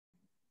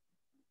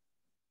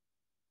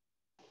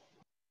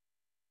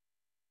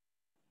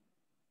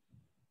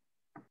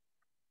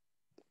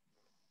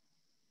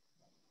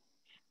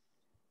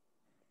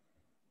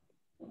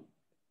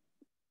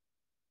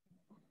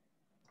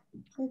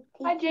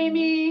Hi,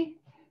 Jamie.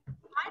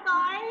 Hi,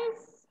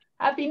 guys.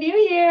 Happy New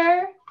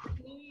Year.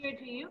 New Year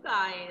to you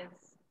guys.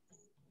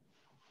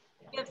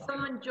 You have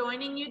someone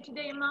joining you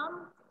today,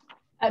 Mom?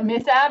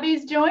 Miss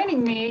Abby's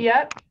joining me.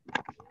 Yep.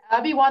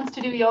 Abby wants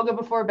to do yoga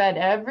before bed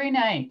every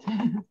night.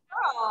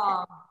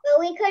 Oh. But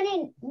we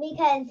couldn't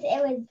because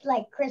it was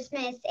like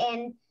Christmas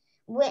and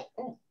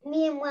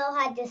me and Will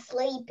had to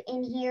sleep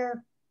in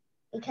here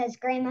because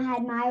Grandma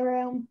had my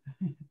room.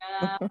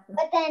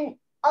 But then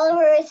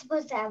Oliver was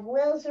supposed to have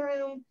Will's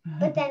room,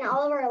 but then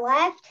Oliver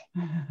left.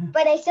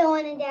 But I still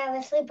wanted to have a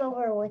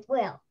sleepover with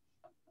Will.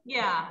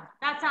 Yeah,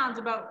 that sounds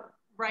about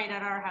right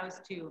at our house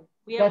too.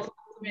 We have so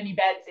many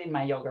beds in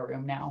my yoga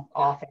room now.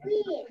 Often.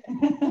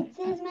 It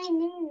says my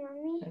name,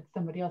 Mommy. That's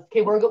somebody else.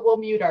 Okay, we'll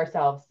mute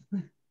ourselves.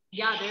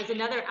 Yeah, there's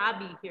another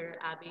Abby here,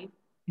 Abby.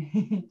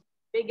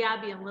 Big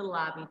Abby and little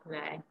Abby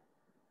today.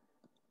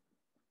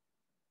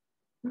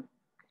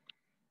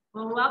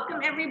 Well,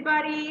 welcome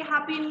everybody.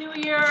 Happy New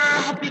Year.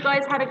 Hope you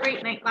guys had a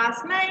great night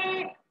last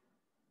night.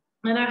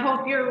 And I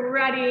hope you're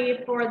ready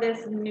for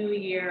this new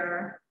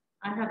year.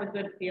 I have a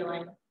good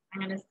feeling. I'm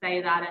going to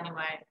say that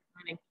anyway.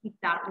 I'm going to keep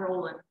that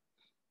rolling.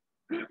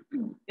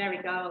 There we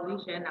go,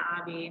 Alicia and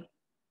Abby.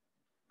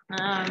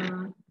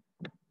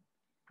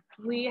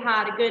 We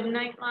had a good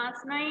night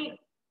last night.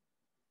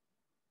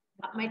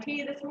 Got my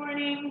tea this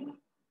morning.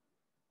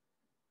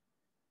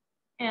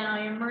 And I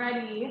am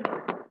ready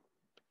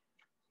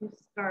to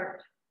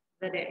start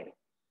the day.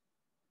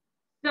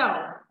 So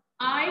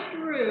I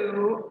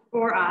drew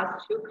for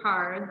us 2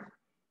 cards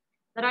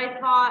that I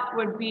thought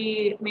would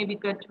be maybe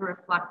good to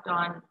reflect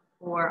on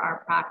for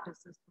our practice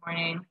this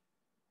morning,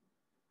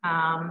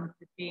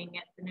 being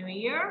at the new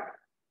year.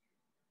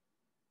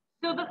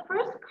 So the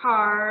first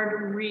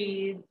card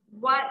reads,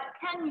 what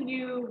can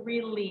you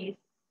release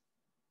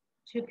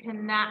to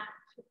connect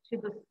to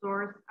the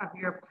source of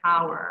your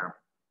power?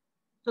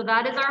 So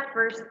that is our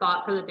first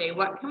thought for the day.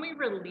 What can we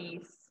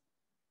release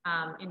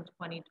in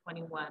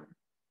 2021?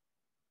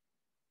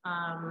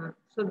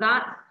 So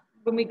that's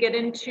when we get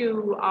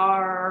into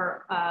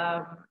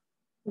our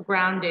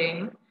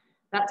grounding,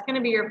 that's going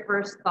to be your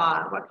first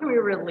thought. What can we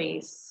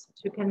release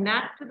to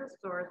connect to the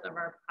source of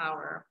our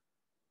power?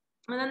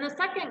 And then the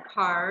second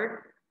card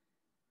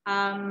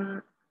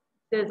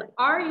says,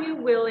 are you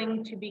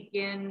willing to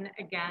begin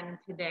again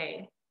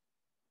today?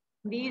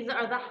 These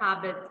are the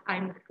habits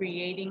I'm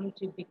creating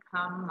to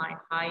become my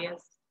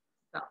highest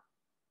self.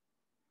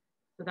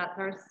 So that's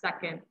our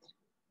second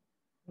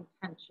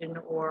intention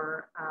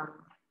or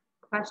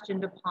question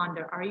to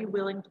ponder. Are you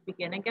willing to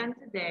begin again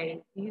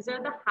today? These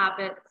are the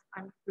habits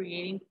I'm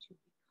creating to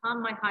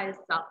become my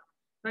highest self.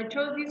 So I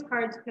chose these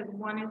cards because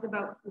one is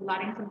about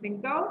letting something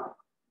go,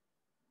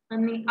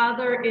 and the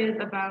other is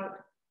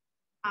about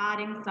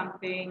adding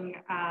something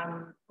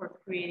or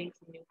creating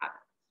some new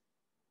habits.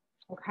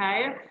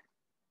 Okay,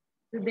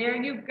 so there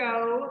you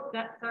go.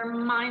 That's our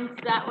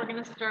mindset we're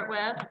going to start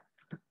with.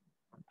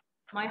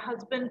 My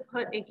husband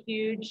put a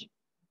huge,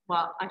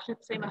 well, I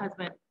shouldn't say my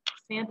husband,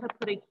 Santa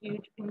put a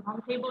huge ping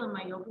pong table in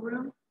my yoga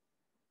room.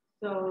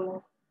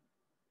 So,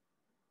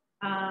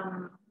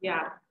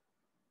 yeah,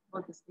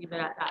 we'll just leave it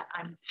at that.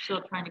 I'm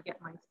still trying to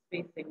get my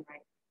spacing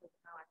right.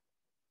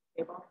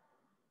 Table.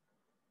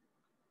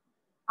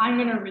 I'm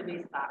going to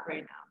release that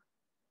right now.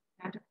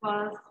 Santa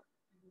Claus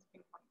and his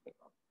ping pong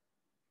table.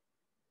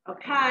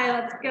 Okay,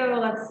 let's go.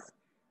 Let's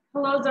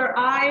close our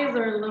eyes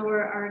or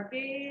lower our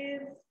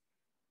gaze.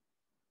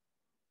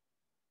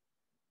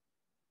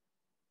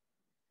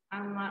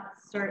 And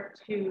let's start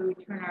to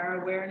turn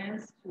our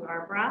awareness to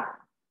our breath.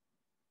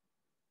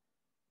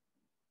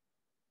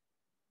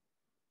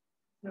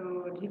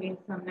 So taking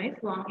some nice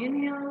long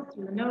inhales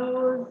through the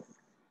nose.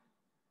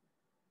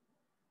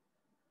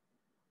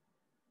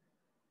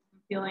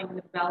 Feeling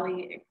the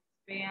belly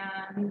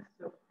expand,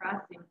 so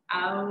pressing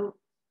out.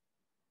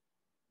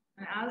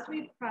 And as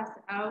we press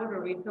out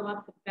or we fill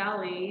up the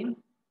belly,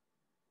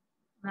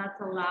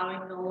 that's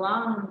allowing the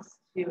lungs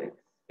to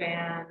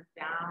expand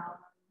down,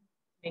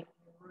 making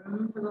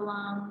room for the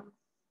lungs.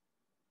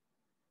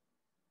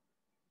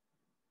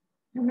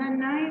 And then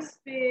nice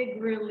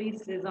big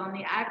releases on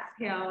the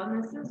exhale.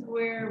 And this is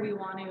where we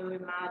want to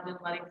imagine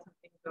letting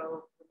something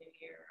go for the new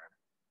year.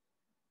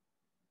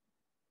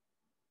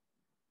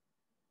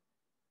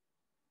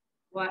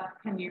 What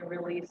can you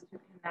release to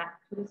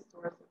connect to the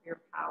source of your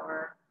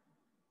power?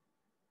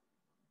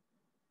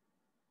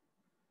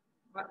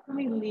 What can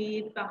we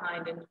leave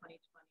behind in 2020?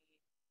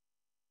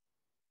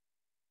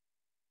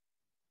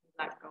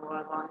 Let go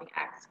of on the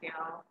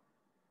exhale.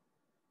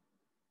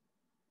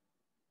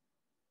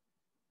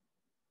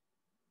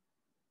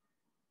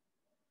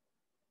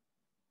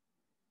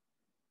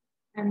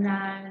 And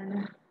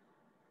then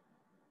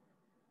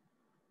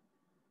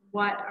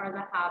what are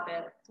the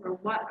habits or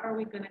what are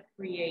we going to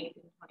create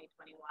in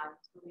 2021?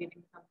 So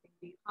leaving something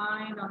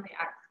behind on the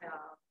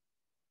exhale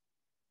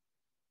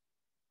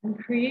and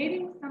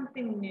creating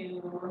something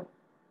new on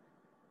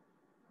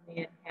the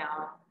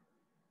inhale.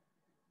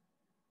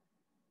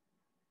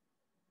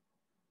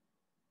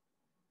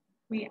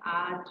 we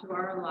add to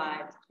our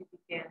lives to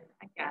begin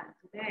again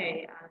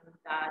today. And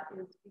that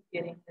is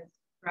beginning this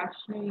fresh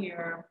new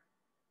year.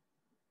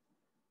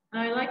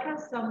 And I like how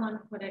someone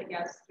put it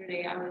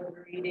yesterday. I was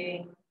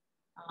reading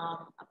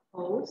a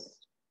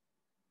post.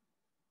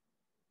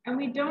 And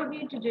we don't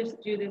need to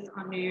just do this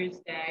on New Year's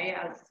Day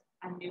as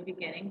a new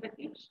beginning, but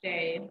each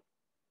day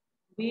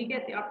we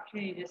get the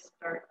opportunity to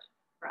start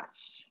fresh.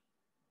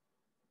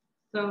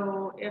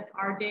 So if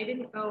our day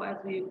didn't go as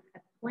we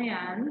had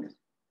planned,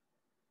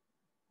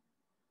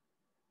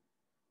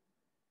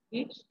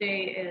 each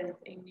day is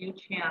a new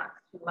chance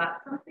to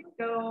let something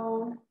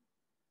go and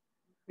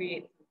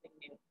create something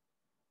new.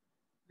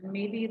 And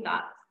maybe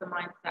that's the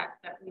mindset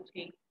that we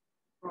take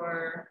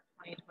for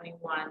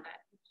 2021, that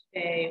each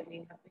day we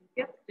have been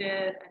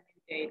gifted a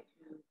new day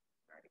to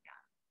start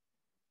again.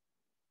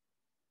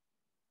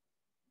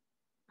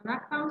 And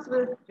that comes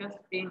with just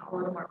being a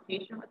little more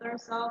patient with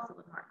ourselves, a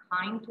little more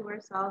kind to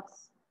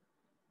ourselves,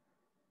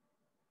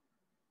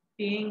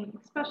 being,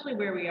 especially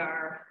where we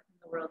are in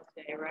the world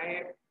today,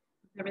 right?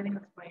 With everything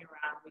that's going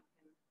around, we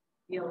can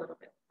be a little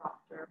bit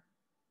softer.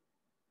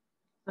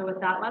 So with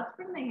that, let's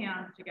bring the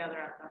hands together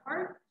at the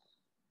heart.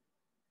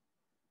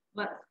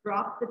 Let's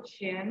drop the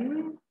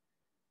chin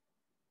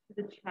to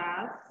the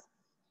chest.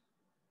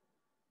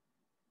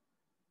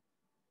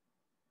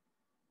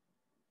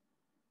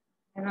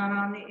 And then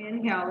on the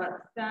inhale,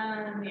 let's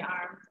send the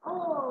arms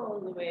all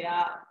the way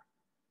up,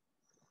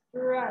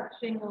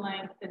 stretching,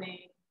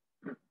 lengthening,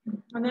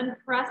 and then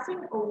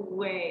pressing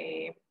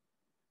away,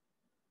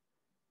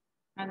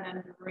 and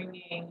then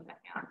bringing the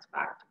hands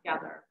back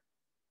together.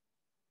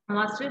 And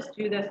let's just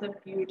do this a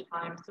few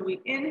times. So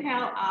we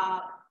inhale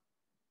up,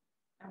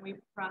 and we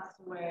press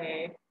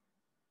away.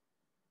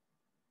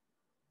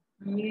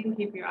 And you can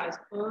keep your eyes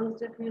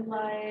closed if you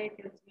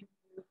like as you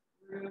move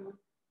through.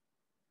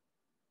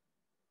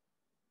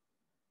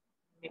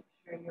 Make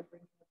sure you're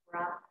bringing the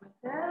breath with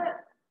it.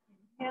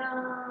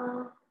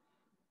 Inhale,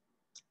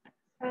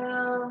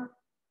 exhale.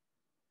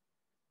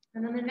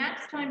 And then the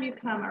next time you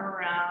come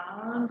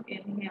around,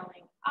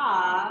 inhaling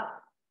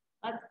up,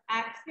 let's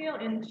exhale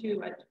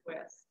into a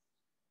twist.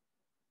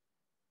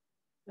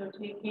 So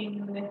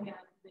taking the hand to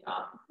the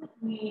opposite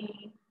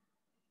knee.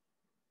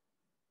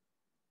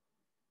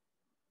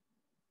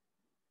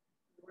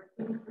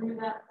 Working through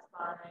that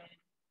spine.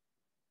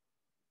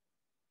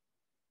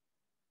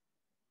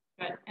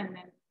 Good. And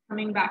then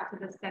coming back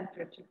to the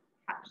center to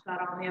catch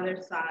that on the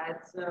other side.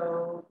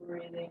 So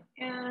breathing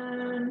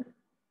in.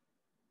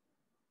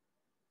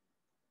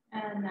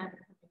 And then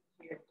coming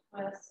to your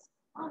twist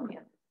on the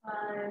other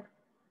side.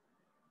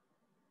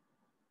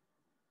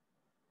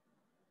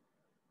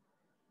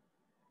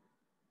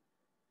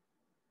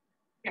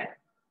 Good.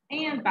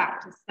 And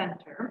back to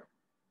center.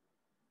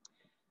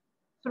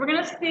 So we're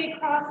going to stay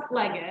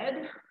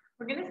cross-legged.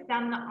 We're going to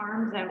send the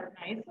arms out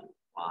nice and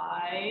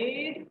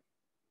wide.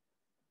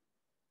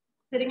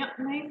 Sitting up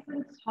nice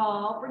and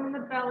tall. Bring the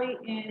belly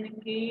in.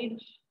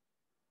 Engage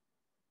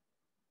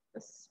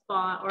the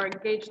spine or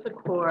engage the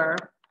core.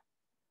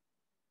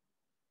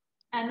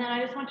 And then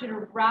I just want you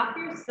to wrap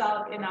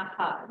yourself in a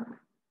hug.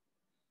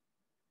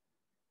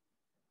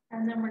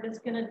 And then we're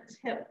just going to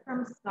tip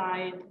from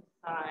side to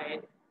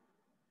side.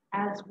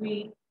 As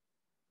we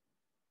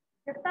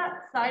get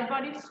that side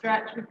body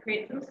stretch, we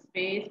create some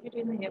space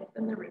between the hips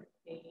and the rib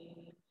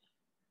cage.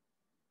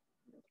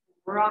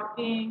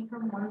 Rocking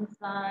from one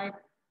side,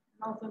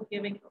 and also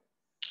giving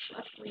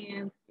Leslie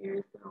in.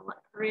 Here's going to let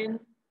her in.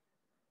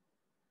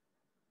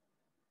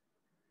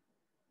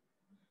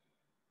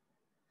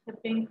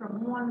 Tipping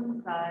from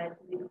one side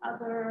to the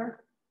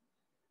other.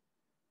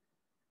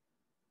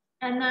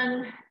 And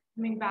then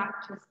coming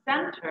back to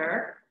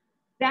center,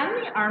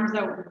 send the arms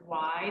out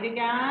wide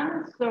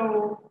again.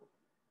 So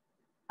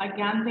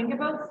again, think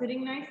about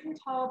sitting nice and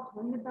tall,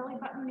 pulling the belly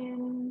button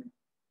in.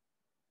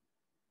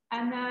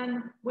 And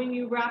then when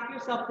you wrap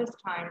yourself this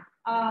time,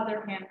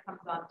 other hand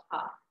comes on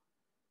top.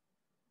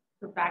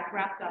 So back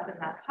wrapped up in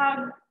that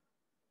hug,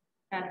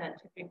 and then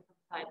tipping from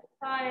side to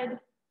side.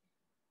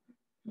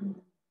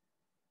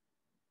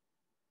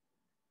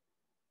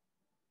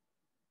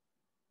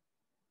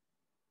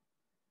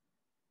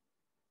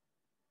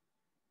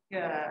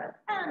 Good,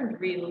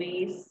 and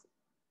release.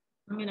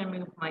 I'm gonna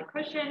move my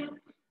cushion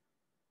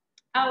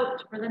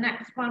out. For the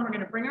next one, we're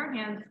gonna bring our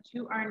hands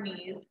to our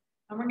knees,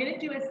 and we're gonna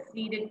do a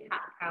seated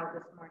cat-cow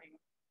this morning.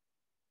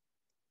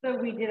 So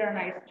we did our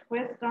nice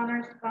twist on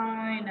our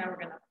spine. Now we're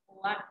gonna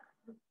flex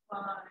the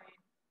spine.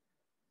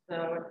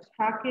 So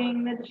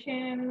tucking the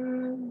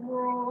chin,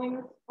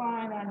 rolling the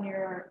spine on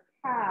your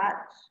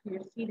cat,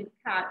 your seated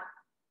cat,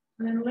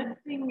 and then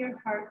lifting your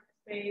heart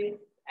space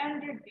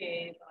and your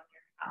gaze on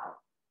your cow.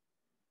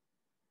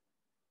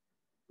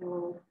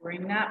 So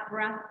bring that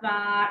breath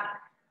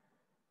back.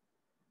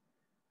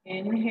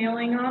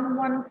 Inhaling on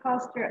one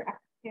posture,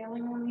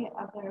 exhaling on the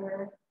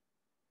other.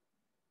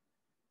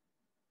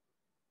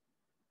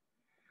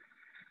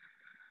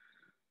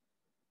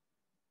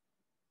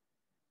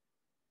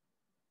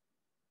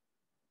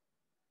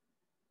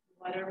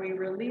 What are we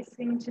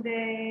releasing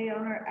today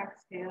on our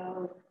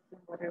exhales?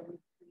 And what are we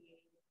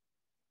creating?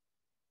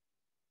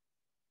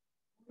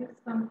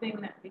 It's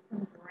something that we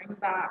can bring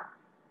back.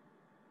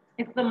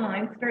 If the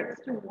mind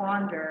starts to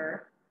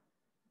wander,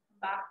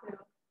 back to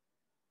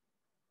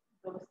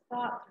those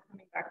thoughts are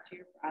coming back to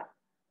your breath.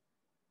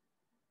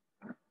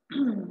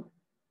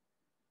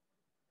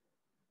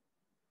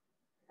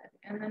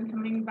 And then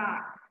coming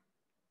back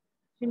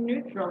to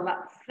neutral.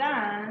 Let's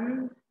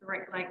send the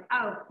right leg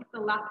out. Keep the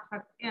left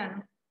tuck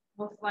in.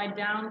 We'll slide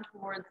down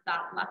towards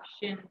that left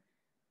shin,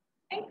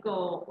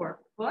 ankle, or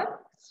foot.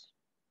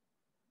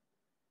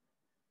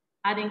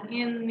 Adding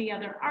in the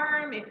other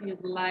arm if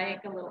you'd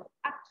like a little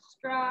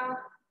extra.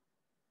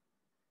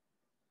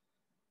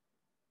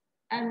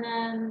 And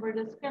then we're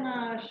just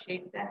gonna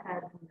shake the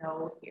head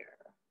no here.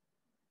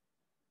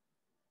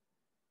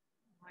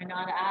 Why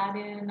not add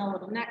in a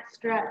little neck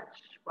stretch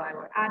while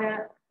we're at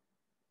it?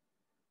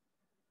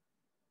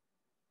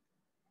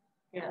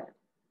 Good.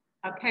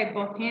 Okay,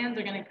 both hands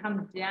are gonna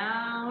come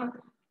down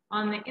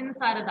on the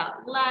inside of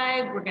that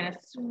leg. We're gonna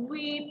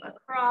sweep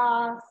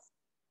across.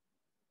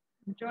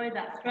 Enjoy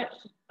that stretch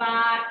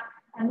back,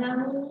 and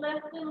then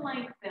lift and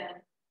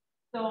lengthen.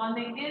 So on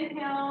the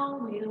inhale,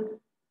 we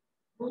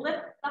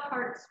lift the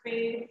heart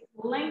space,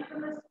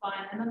 lengthen the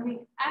spine, and then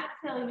the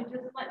exhale, you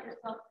just let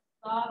yourself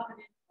soften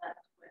into that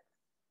twist.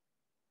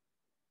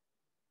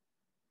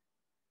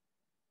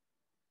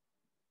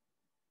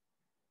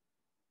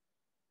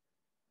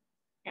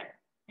 Okay,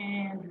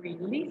 and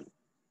release.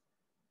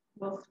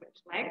 We'll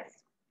switch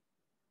legs.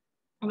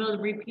 We'll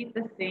repeat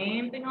the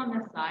same thing on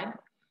this side.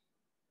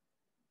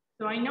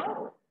 So I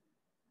know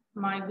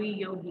my wee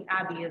yogi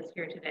Abby is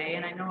here today,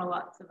 and I know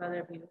lots of other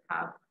of you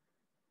have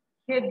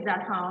kids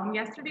at home.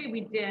 Yesterday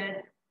we did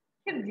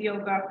kids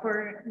yoga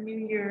for New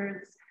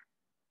Year's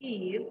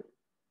Eve.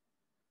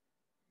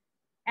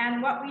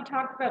 And what we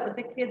talked about with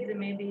the kids, and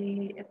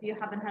maybe if you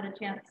haven't had a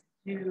chance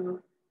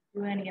to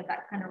do any of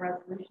that kind of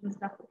resolution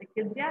stuff with the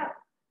kids yet,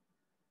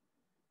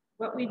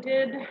 what we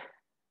did, and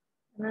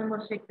then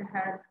we'll shake the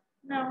head,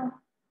 no.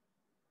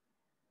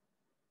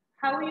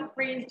 How we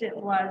phrased it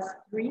was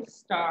 3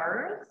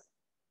 stars.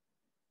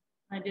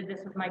 I did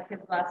this with my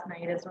kids last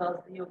night as well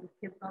as the yoga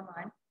kids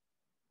online.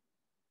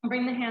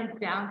 Bring the hands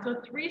down.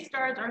 So 3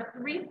 stars are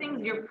 3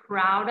 things you're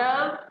proud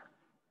of,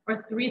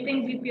 or 3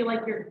 things you feel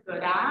like you're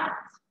good at.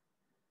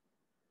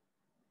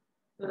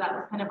 So that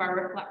was kind of our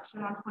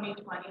reflection on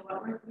 2020.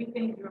 What were 3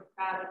 things you were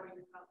proud of or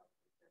you felt like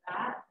you're good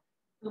at?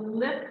 So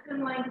lift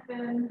and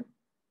lengthen,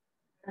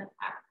 and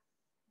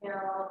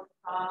exhale,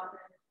 soften.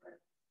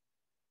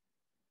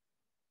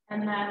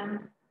 And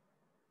then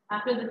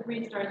after the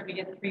 3 stars, we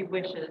get 3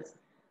 wishes.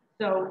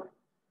 So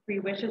 3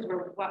 wishes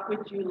were, what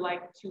would you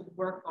like to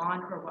work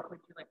on, or what would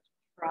you like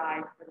to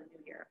try for the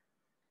new year?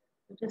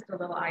 So just a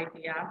little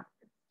idea.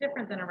 It's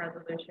different than a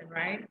resolution,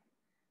 right?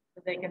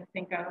 So they can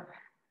think of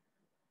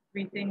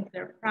 3 things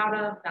they're proud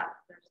of,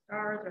 that's their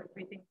stars, or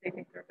 3 things they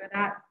think they're good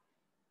at.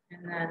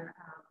 And then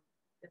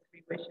the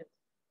 3 wishes.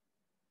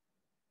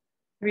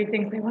 3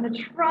 things they want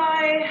to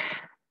try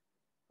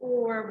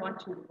or want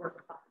to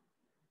work on.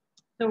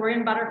 So we're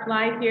in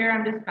butterfly here.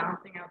 I'm just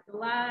bouncing out the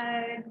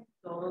legs,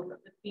 soles of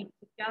the feet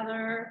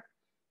together.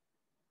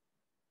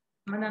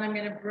 And then I'm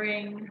going to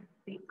bring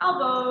the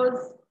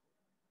elbows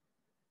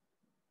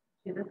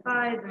to the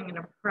thighs. I'm going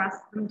to press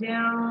them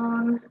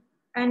down.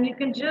 And you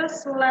can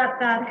just let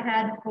that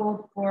head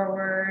fold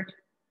forward.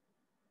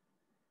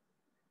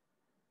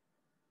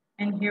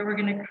 And here we're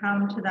going to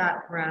come to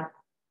that breath.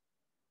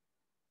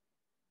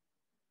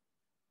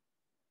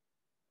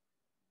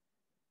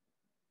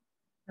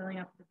 Filling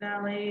up the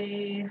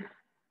belly. And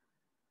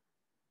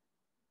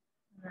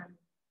then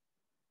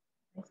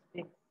nice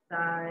big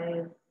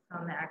sighs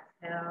on the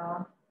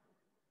exhale.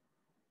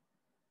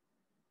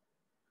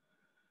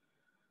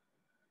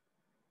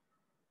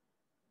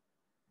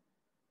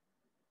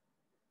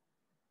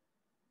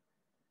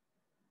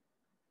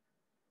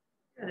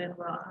 Good, and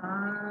we'll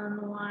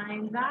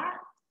unwind that.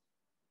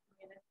 I'm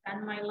going to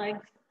send my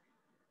legs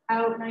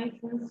out nice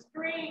and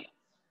straight.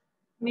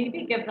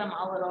 Maybe give them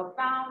a little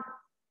bounce.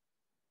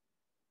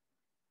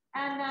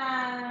 And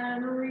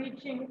then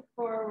reaching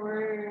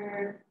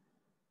forward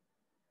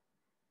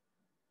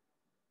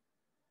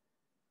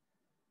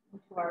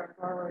into our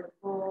forward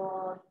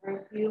fold for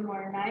a few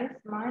more nice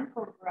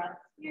mindful breaths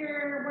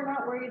here. We're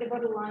not worried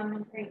about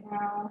alignment right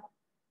now.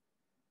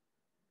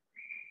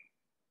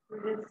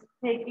 We're just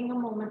taking a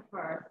moment for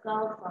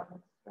ourselves on the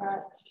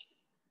stretch.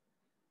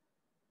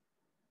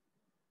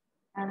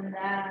 And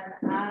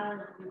then as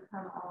we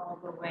come all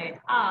the way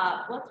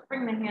up, let's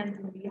bring the hands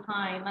in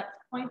behind. Let's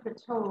point the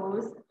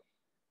toes.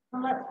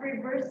 And let's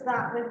reverse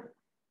that with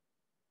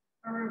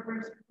a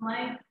reverse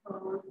plank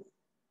pose.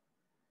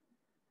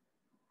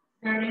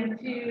 Starting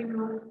to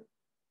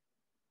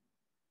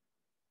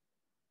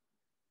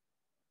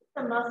get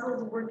the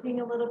muscles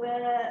working a little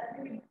bit.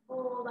 Maybe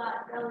pull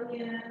that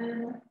belly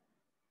in.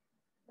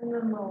 And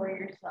then lower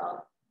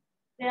yourself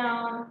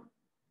down.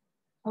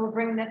 We'll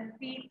bring the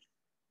feet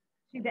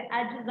to the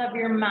edges of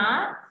your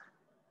mat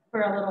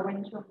for a little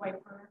windshield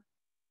wiper.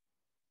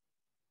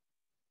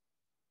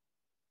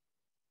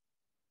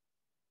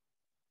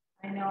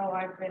 I know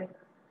I've been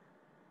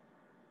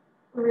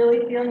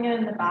really feeling it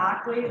in the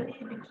back lately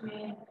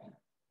between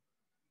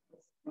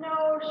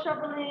snow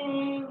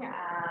shoveling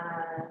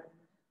and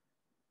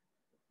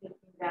taking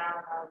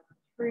down a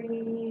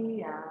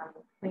tree and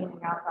cleaning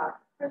up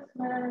after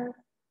Christmas.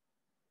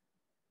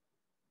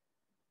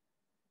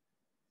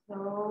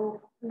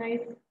 So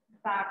nice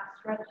back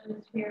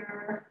stretches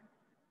here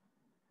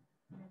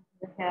into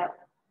the hip.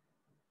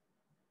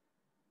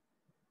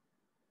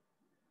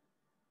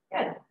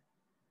 Good.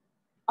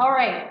 All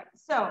right,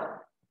 so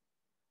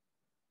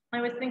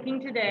I was thinking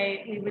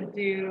today we would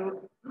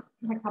do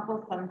a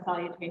couple sun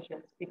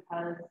salutations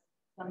because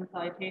sun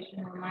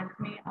salutation reminds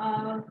me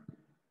of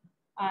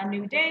a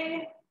new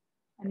day,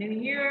 a new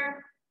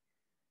year.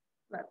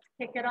 Let's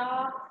kick it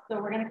off.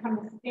 So we're gonna come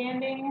to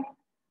standing.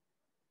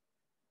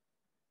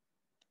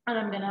 And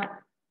I'm gonna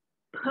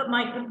put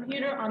my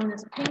computer on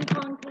this ping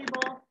pong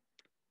table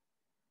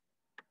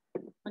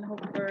and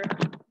hope for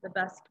the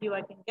best view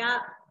I can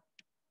get.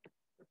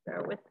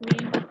 Bear with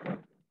me.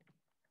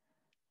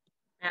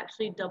 I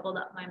actually doubled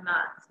up my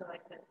mat so I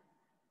could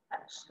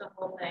catch the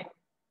whole thing.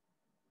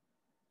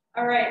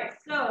 All right,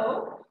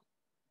 so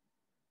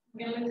I'm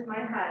gonna use my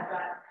head,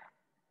 but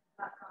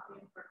that's not the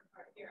important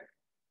part here.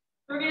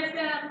 So we're gonna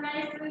stand up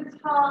nice and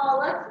tall.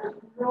 Let's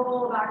just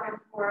roll back and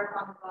forth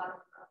on the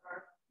bottom of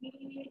our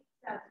feet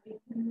as we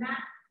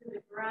connect to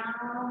the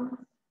ground.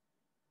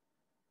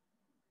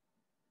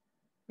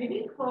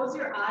 Maybe close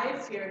your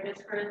eyes here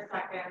just for a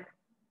second.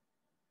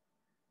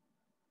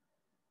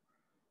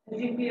 As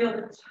you feel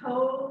the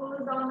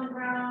toes on the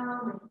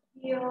ground,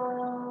 the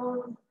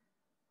heels,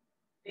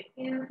 the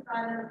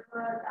inside of the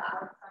foot, the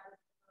outside of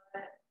the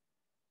foot.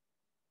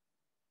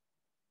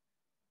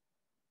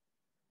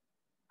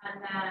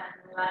 And then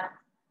let's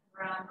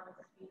round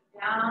those feet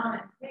down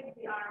and take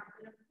the arms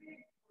in a big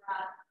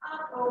breath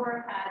up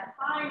overhead,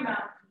 high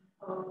mountain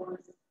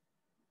pose.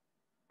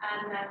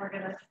 And then we're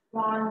going to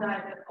swan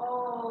dive it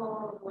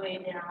all the way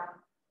down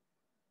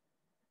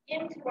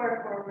into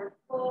our forward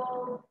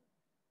fold.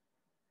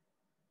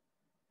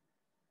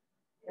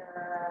 Good.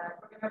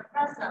 We're going to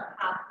press up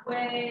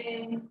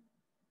halfway,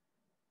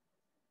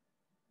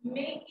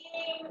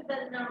 making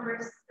the number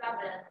 7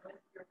 with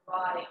your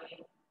body.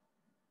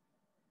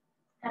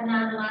 And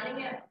then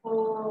letting it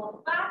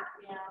fold back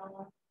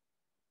down.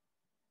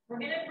 We're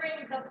going to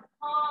bring the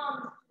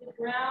palms to the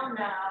ground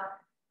now.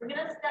 We're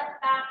going to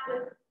step back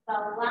with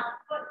the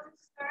left foot to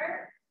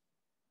start.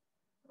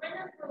 We're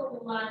in this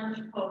little lunge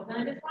pose. And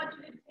I just want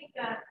you to take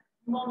a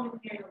moment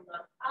here to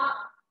look up,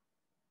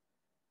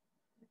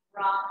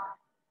 drop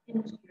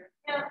into your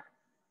hips.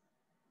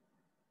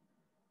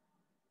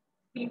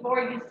 Before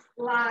you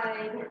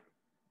slide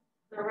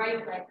the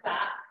right leg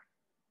back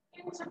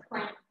into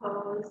plank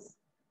pose.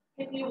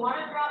 If you want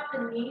to drop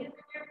the knees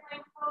in your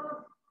plank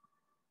pose,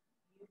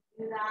 you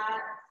do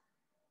that.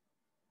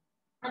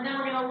 And then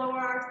we're going to lower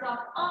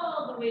ourselves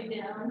all the way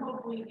down.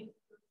 Hopefully you can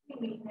still see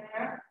me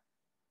there.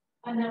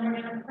 And then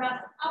we're going to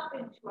press up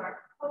into our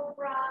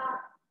cobra.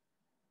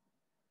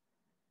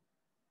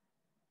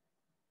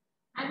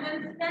 And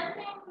then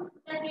sending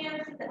the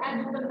hands to the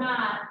edge of the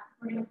mat,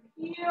 we're going to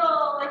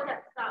feel like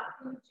that stop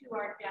into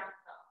our down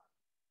dog.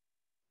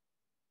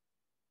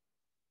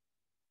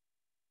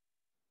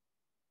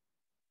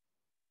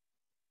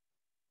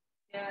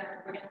 Good.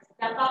 We're going to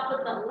step up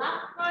with the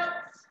left foot.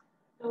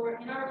 So we're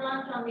in our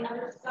lunge on the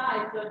other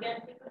side. So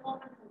again, take a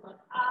moment to look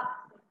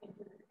up, sink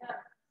into the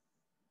hips.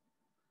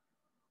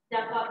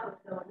 Step up with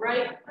the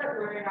right foot.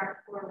 We're in our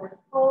forward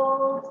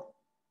fold.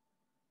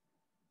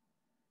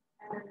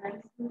 And then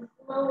nice and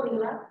slowly,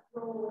 let's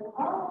roll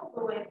all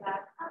the way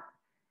back up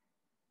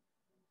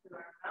into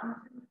our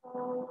mountain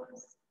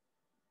pose.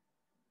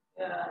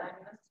 Good. I'm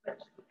going to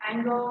switch the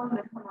angle. I'm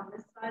going to come on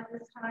this side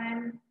this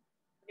time.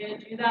 We're going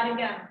to do that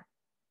again.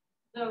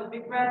 So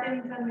big breath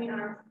in, send the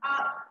arms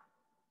up.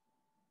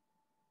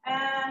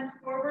 And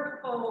forward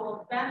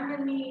fold. Bend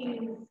the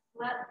knees.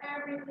 Let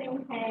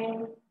everything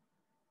hang.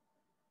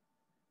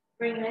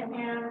 Bring the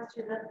hands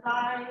to the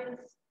thighs.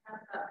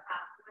 Press up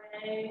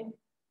halfway.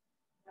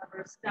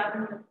 Number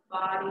 7 with the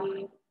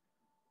body.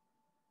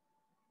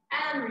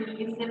 And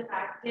release it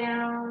back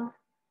down.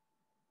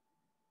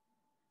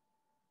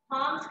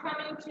 Palms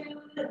coming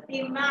to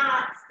the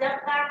mat.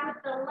 Step back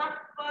with the left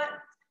foot.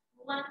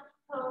 Lunge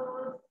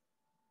pose.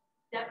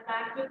 Step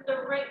back with the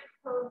right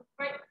foot,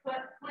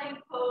 plank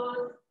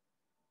pose.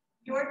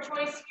 Your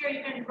choice here,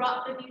 you can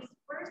drop the knees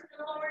first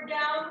and lower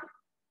down,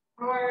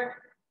 or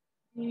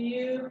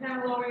you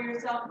can lower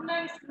yourself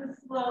nice and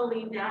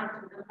slowly down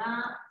to the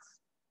mat.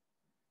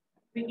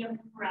 We can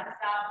press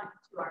out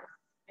into our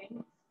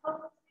Sphinx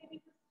pose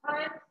maybe this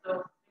time.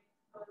 So Sphinx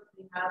pose,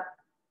 we have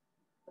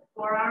the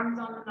forearms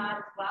on the mat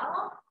as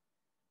well.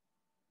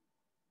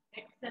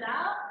 Mix it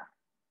up.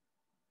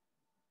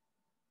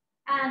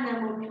 And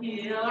then we'll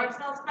peel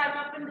ourselves back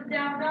up into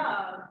down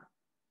dog.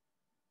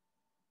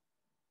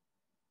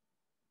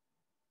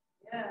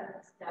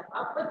 Good. Step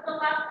up with the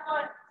left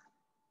foot.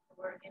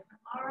 We're in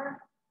our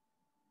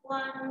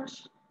lunge.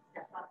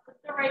 Step up with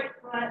the right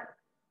foot.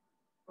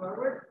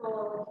 Forward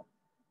fold.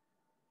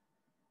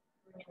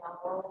 Bring it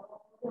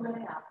all the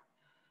way up.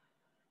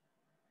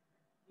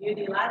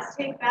 Beauty. Let's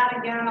take that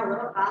again a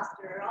little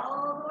faster.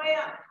 All the way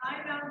up,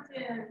 high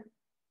mountain.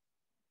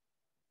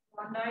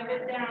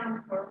 One-legged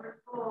down, forward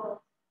fold.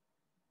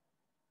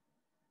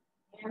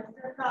 Hands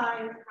to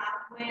thighs,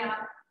 halfway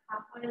up,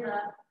 halfway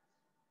left.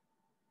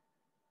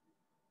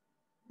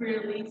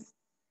 Release.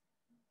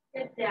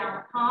 Sit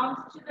down, palms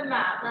to the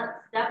mat.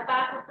 Let's step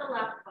back with the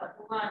left foot,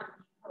 lunge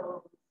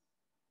pose.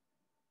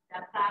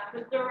 Step back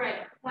with the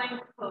right,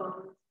 plank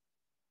pose.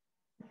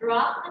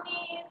 Drop the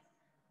knees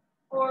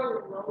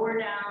or lower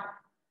down.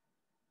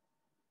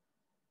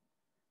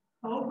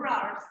 Cobra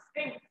or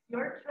Sphinx,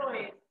 your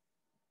choice.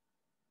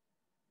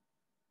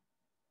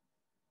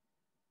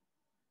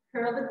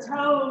 Curl the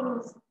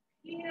toes,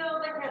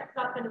 peel the hips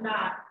up and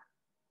back.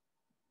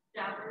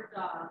 Downward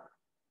dog.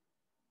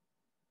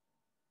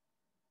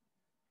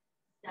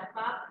 Step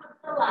up with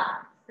the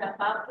left, step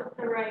up with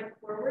the right,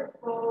 forward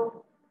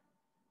fold.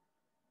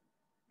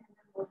 And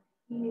then we'll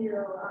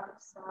peel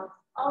ourselves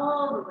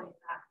all the way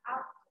back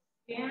up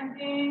to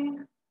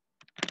standing.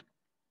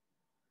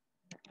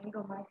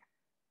 Angle my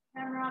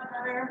camera up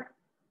better.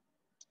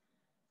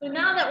 So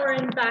now that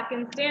we're back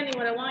in standing,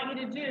 what I want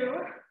you to do,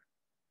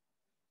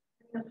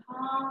 bring the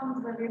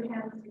palms of your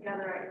hands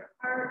together at your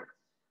heart.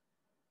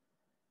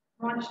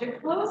 I want you to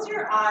close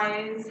your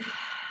eyes. And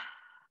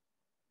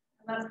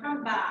let's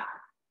come back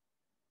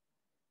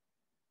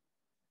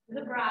to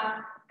the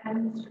breath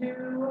and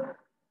to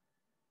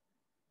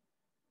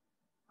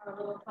our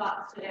little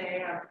thoughts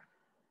today of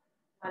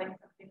letting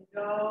something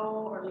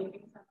go or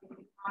leaving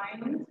something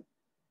behind.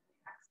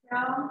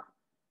 Exhale.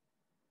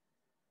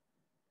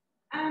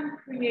 And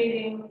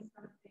creating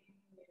something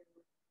new.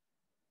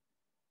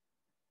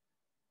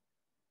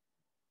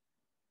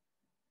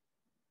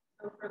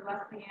 So for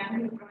Leslie Ann,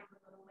 who joined a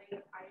little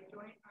late,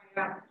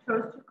 I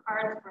chose 2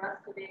 cards for us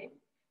today.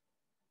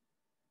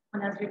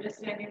 And as you're just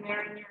standing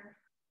there in your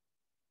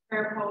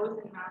prayer pose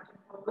and mountain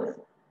pose,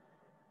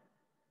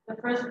 the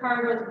first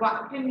card was,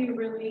 what can you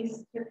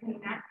release to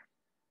connect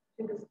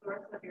to the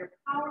source of your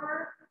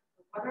power?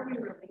 So what are we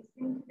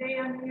releasing today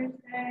on New Year's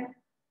Day?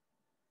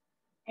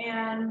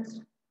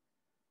 And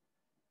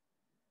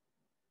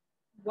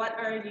what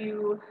are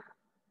you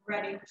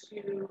ready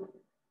to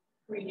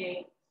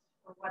create?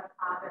 Or what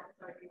habits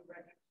are you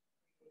ready to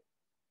create?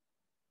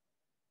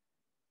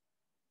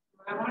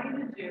 What I want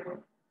you to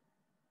do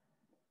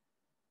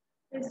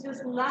is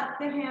just let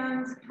the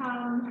hands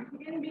come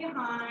in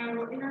behind.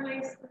 We'll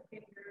interlace the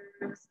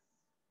fingers.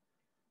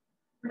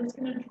 We're just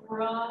going to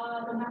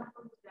draw the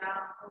knuckles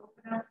down,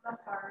 open up the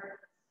heart.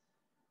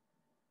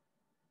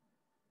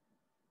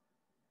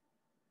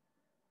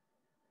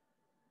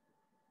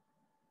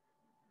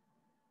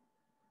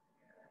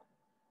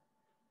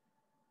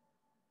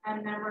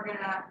 And then we're going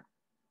to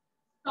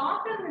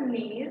soften the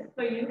knees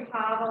so you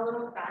have a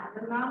little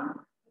bend in them.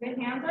 The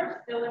hands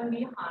are still in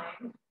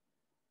behind.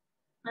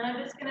 And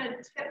I'm just going to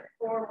tip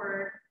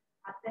forward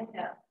at the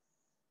hips.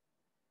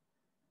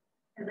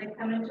 As I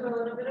come into a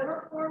little bit of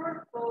a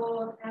forward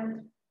fold.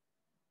 And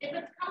if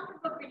it's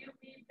comfortable for you,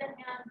 leave the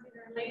hands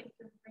interlaced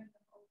and bring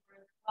them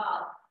over as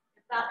well.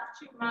 If that's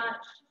too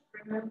much,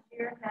 bring them to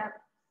your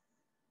hips.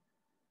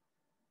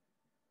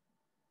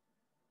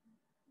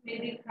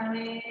 Maybe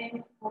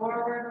coming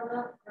forward a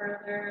little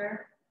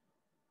further.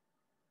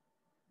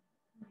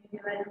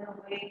 Maybe letting the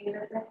weight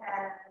of the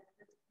head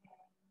just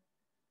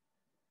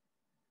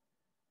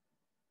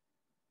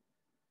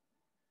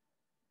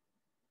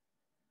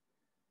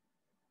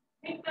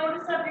hang. Take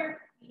notice of your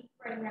feet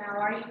right now.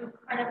 Are you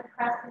kind of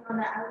pressing on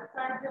the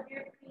outsides of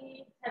your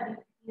feet? Have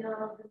you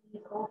feel the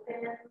knees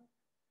open?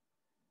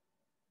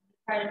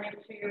 Try to make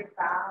sure you're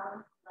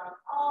balanced on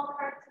all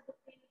parts of the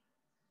feet.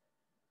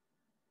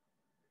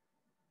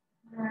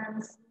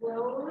 And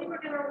slowly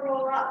we're going to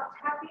roll up,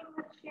 tapping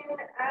the chin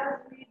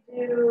as we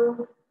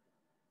do.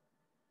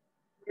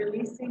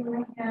 Releasing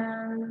the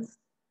hands.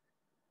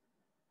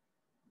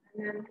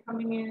 And then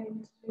coming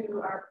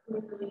into our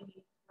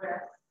kundalini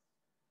twist.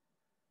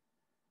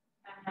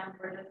 And then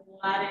we're just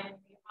letting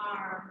the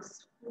arms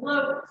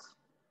float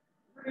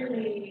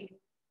freely.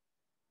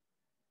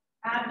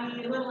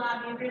 Abby, little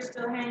Abby, if you're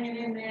still hanging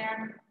in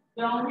there,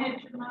 don't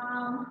hit your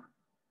mom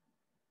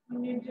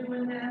when you're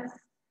doing this.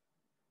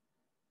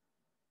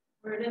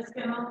 We're just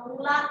going to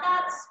let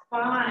that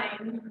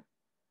spine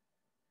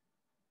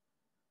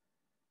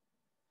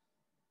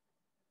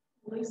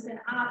loosen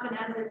up, and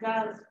as it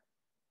does,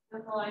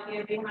 the whole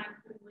idea behind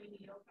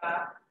Kundalini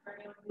Yoga, for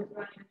anyone who's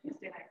running a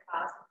Tuesday night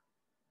class,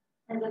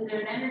 is that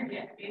there's an energy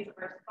at the base of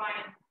our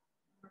spine.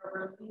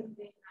 We're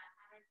releasing that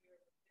energy,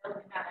 or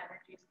building that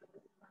energy. So this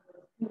is one of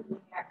those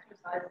Kundalini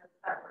exercises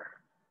that we're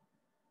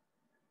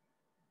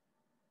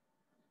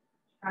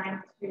trying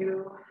to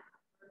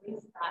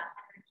release that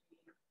energy.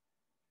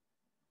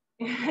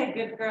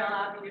 Good girl,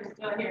 Abby, you're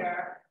still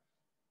here.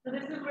 So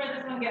this is where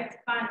this one gets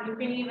fun. You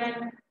can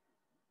even,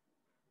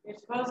 you're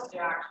supposed to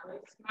actually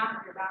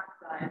smack your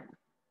backside.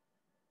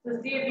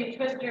 So see if you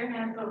twist your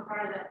hand so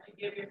far that you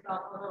give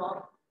yourself a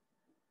little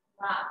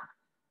lap.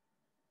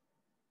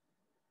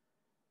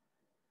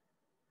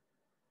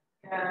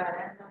 Good.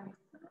 And then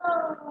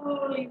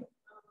slowly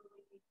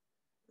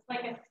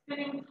like a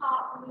spinning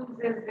top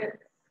loses its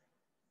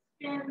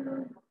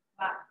spin,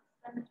 back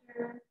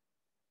center.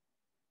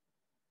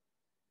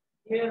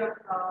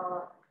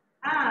 Beautiful.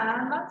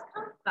 And let's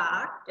come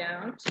back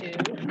down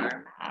to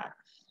our mat.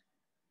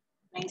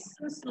 Nice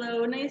and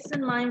slow, nice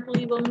and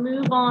mindfully, we'll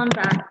move on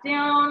back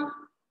down.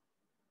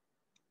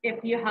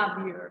 If you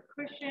have your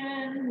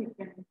cushion, you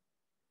can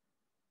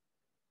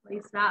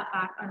place that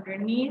back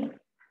underneath.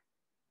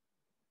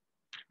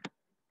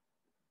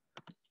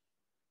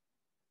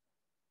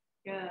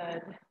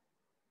 Good.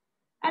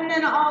 And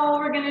then all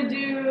we're gonna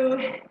do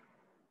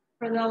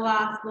for the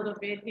last little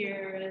bit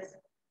here is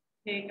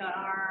take an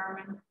arm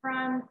in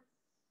front.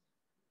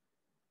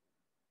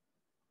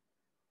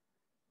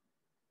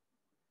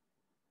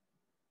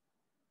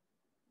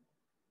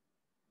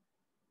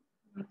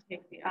 And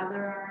take the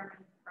other arm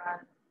in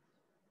front.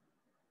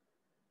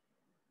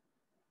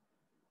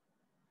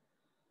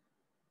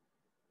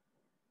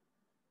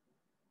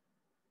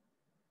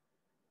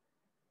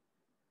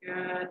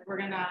 Good. We're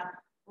gonna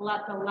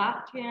let the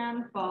left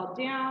hand fall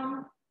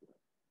down.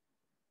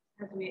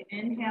 As we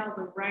inhale,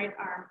 the right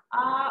arm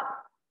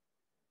up.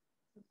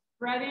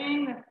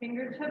 Spreading the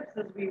fingertips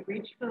as we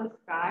reach for the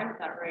sky with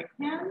that right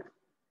hand.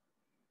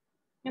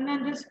 And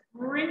then just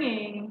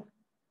bringing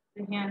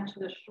the hand to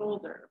the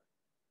shoulder.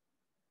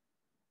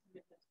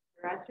 Just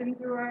stretching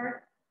through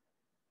our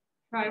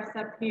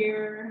tricep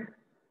here,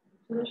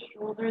 to the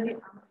shoulder, the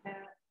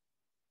armpit.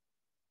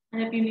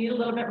 And if you need a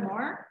little bit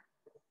more,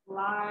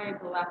 slide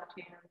the left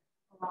hand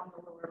along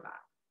the lower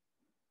back.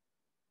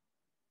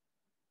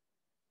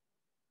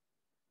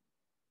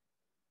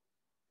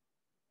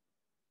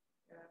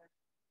 Good.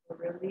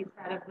 We'll release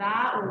out of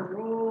that. We'll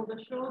roll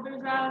the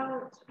shoulders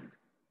out.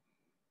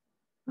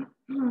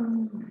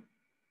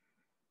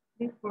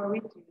 Before we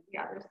do the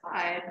other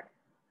side.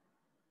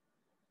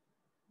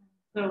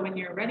 So when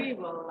you're ready,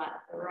 we'll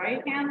let the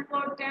right hand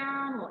float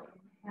down. We'll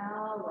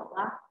inhale the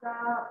left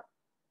up.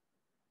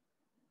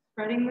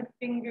 Spreading the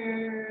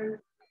fingers.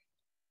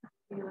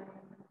 Feeling.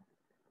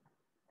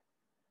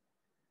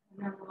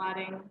 And then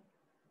letting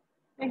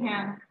the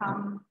hand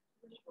come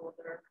to the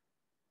shoulder.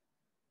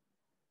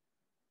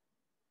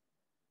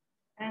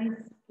 And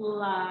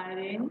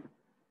sliding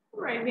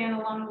the right hand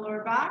along the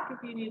lower back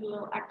if you need a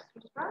little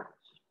extra stretch.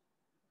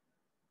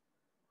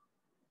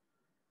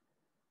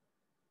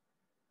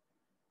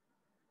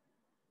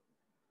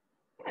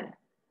 Good.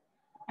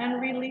 And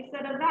release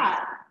out of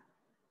that.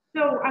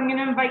 So I'm going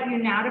to invite you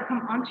now to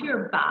come onto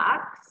your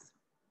backs.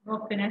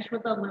 We'll finish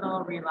with a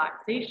little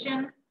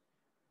relaxation.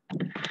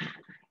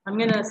 I'm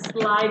going to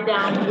slide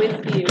down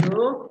with you.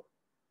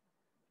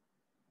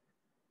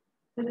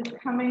 So just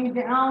coming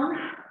down.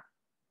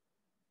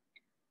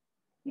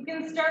 You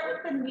can start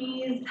with the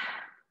knees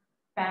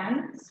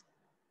bent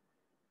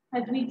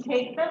as we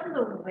take them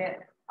the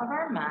width of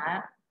our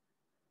mat.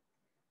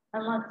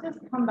 And let's just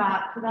come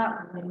back to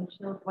that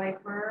windshield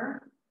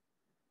wiper.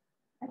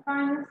 I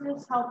find this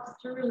just helps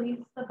to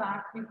release the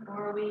back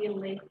before we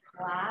lay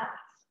flat,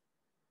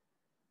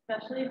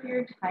 especially if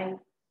you're tight.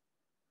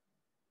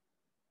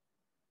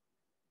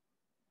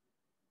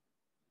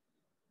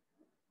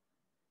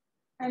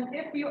 And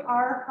if you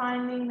are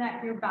finding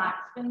that your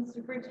back's been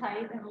super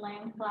tight and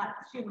laying flat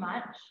too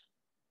much,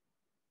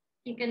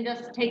 you can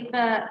just take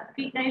the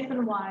feet nice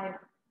and wide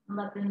and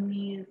let the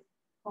knees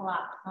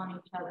collapse on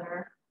each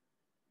other.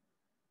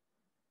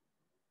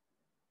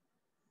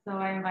 So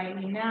I invite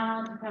you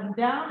now to come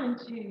down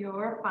into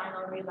your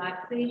final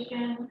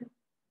relaxation,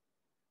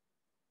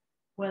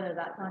 whether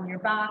that's on your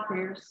back or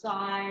your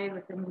side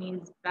with the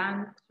knees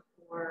bent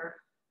or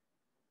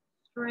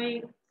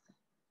straight.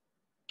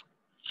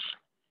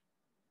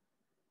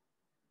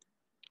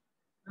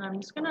 I'm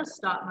just going to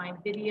stop my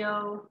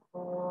video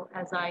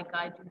as I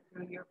guide you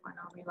through your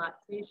final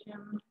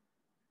relaxation.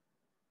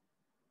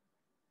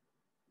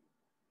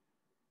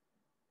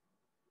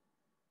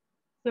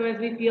 So as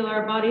we feel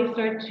our body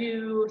start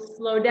to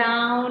slow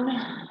down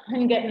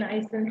and get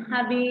nice and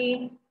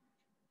heavy,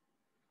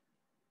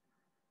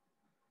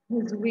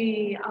 as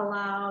we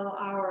allow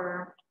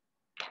our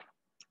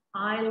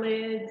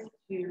eyelids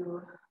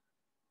to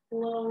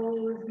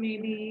close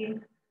maybe.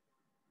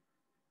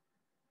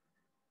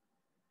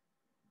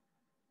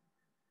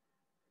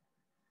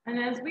 And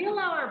as we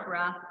allow our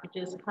breath to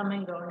just come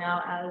and go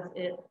now as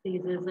it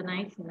pleases, a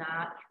nice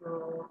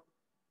natural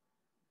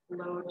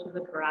flow to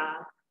the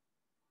breath.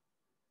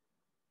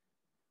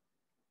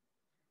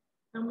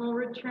 And we'll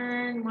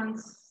return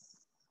once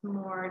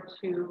more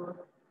to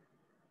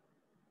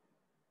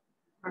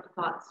our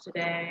thoughts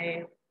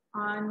today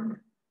on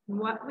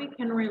what we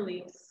can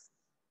release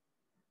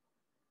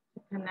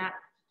to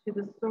connect to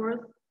the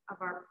source of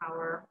our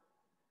power.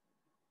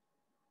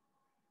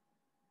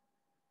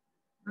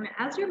 And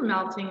as you're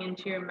melting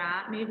into your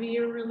mat, maybe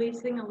you're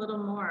releasing a little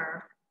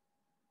more.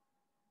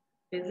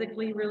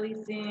 Physically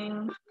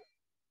releasing,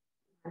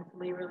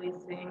 mentally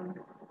releasing.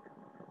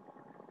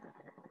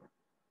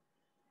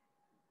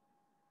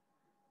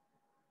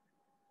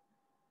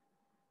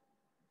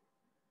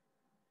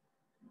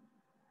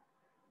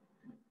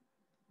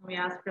 We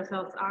ask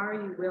ourselves, are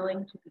you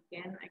willing to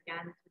begin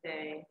again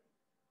today?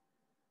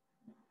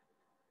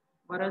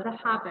 What are the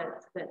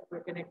habits that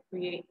we're going to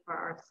create for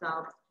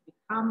ourselves to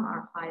become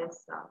our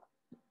highest self?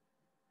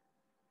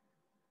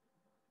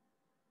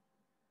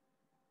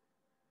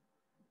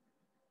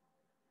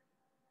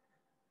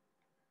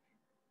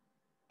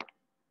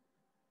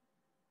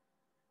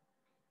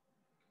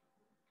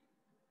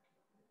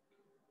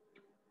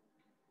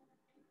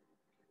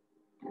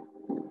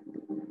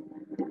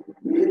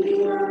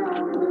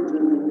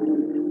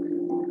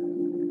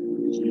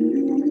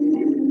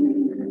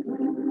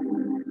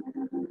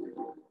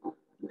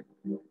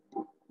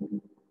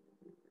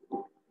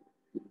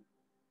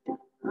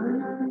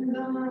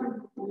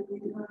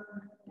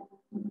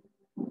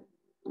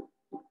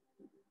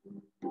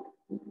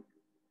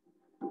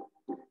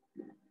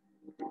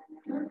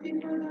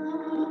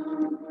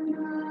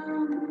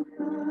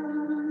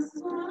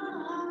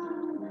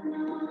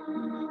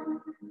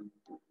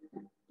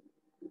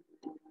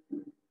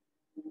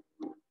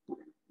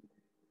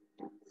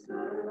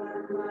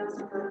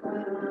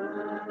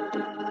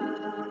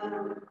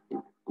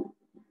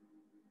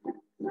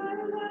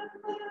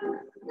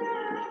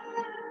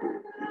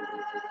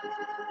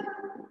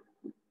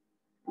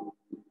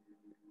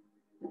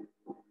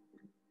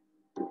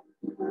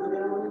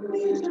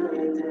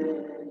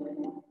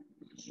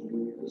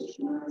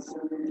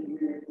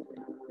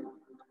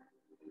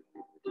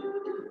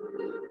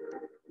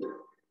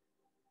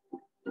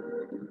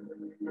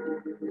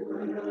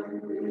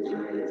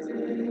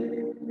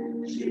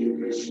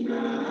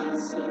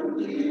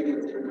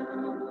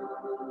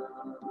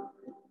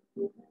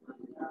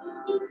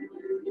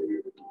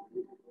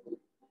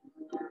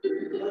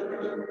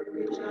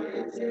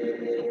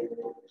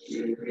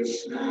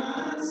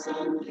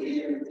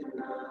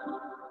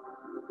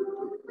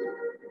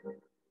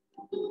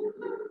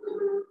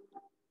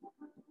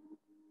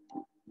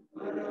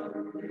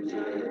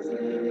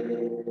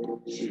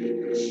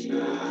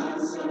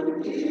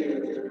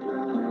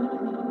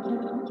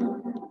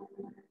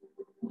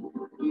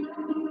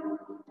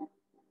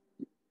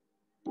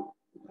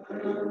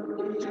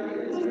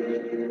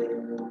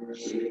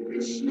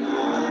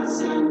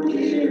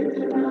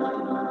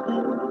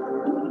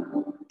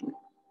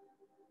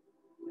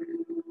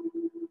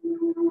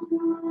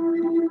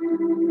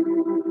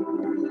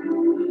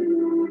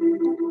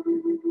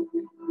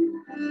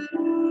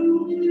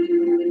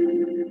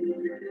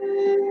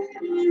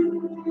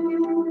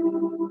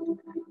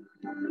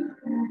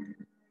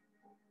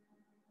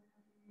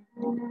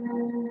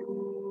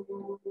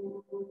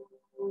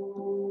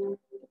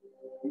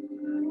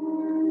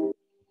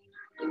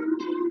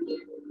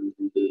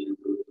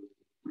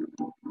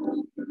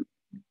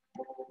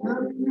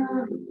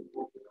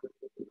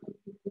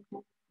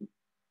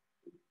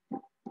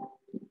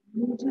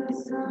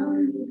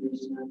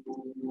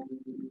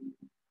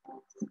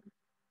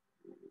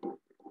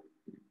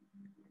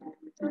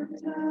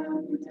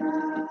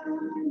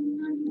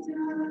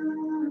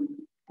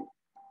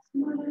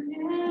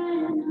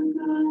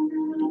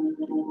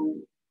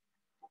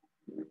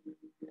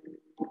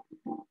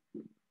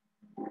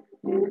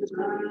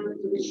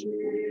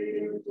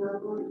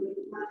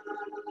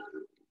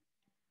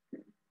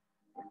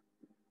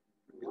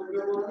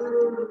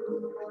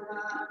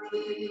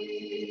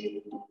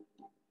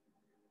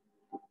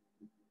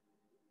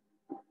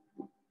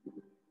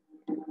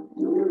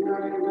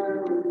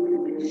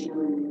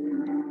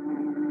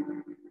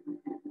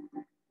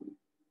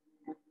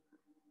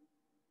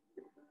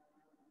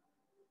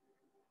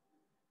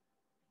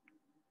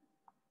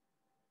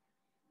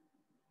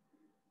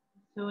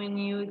 So when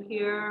you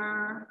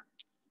hear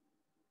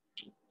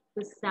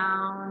the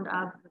sound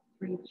of the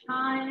 3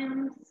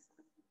 chimes,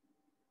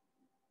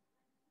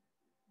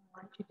 I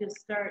want you to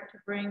start to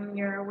bring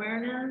your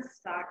awareness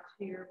back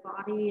to your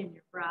body and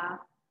your breath.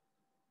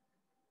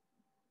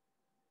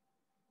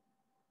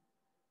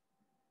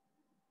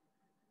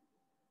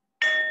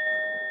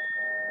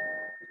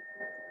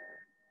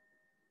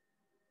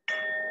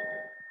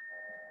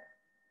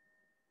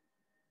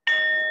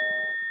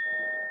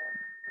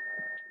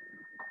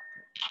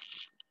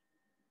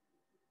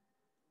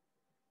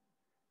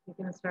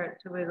 You can start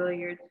to wiggle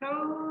your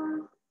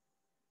toes,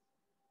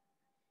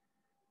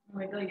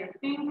 wiggle your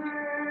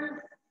fingers.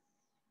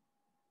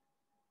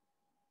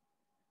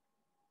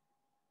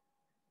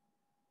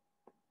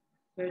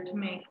 Start to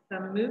make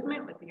some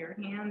movement with your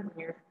hands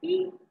and your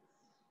feet.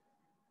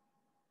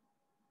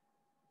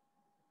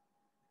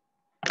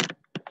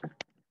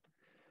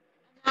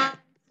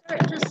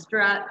 Start to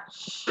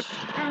stretch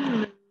and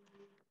move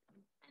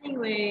any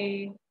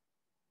way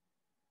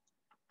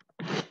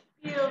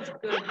feels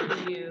good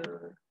for you.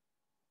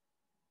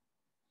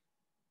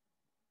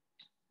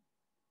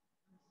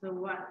 So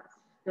what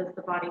does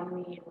the body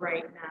need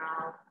right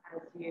now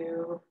as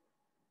you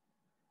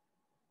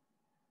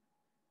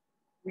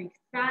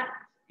reset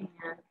and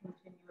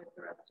continue with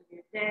the rest of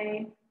your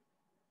day?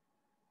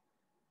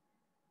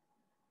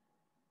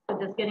 So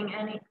just getting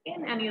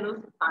any of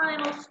those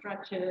final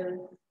stretches.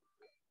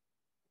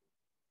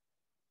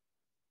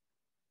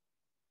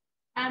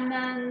 And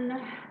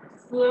then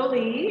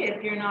slowly,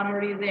 if you're not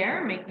already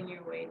there, making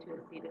your way to a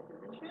seated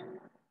position.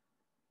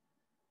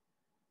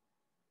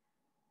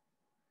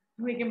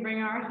 We can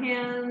bring our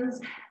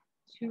hands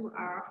to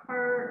our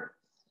hearts,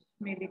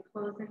 maybe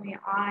closing the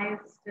eyes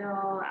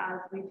still as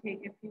we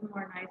take a few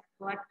more nice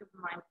collective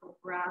mindful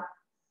breaths.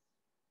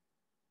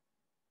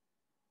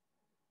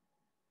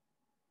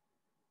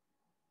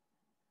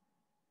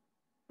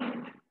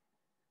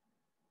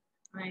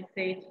 And I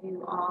say to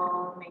you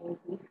all, may you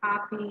be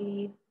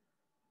happy,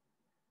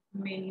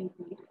 may you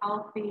be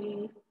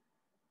healthy,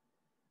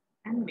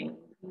 and may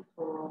you be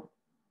whole.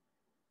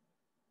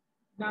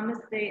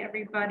 Namaste,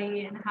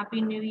 everybody, and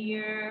Happy New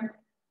Year.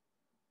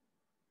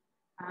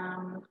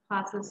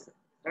 Classes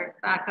start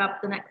back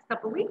up the next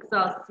couple of weeks, so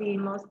I'll see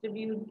most of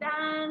you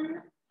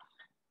then.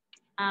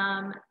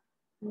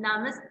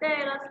 Namaste,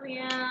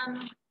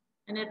 Leslian.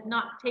 And if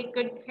not, take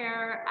good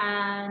care,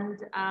 and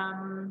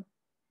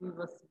we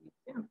will see you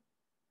soon.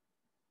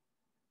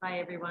 Bye,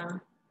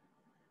 everyone.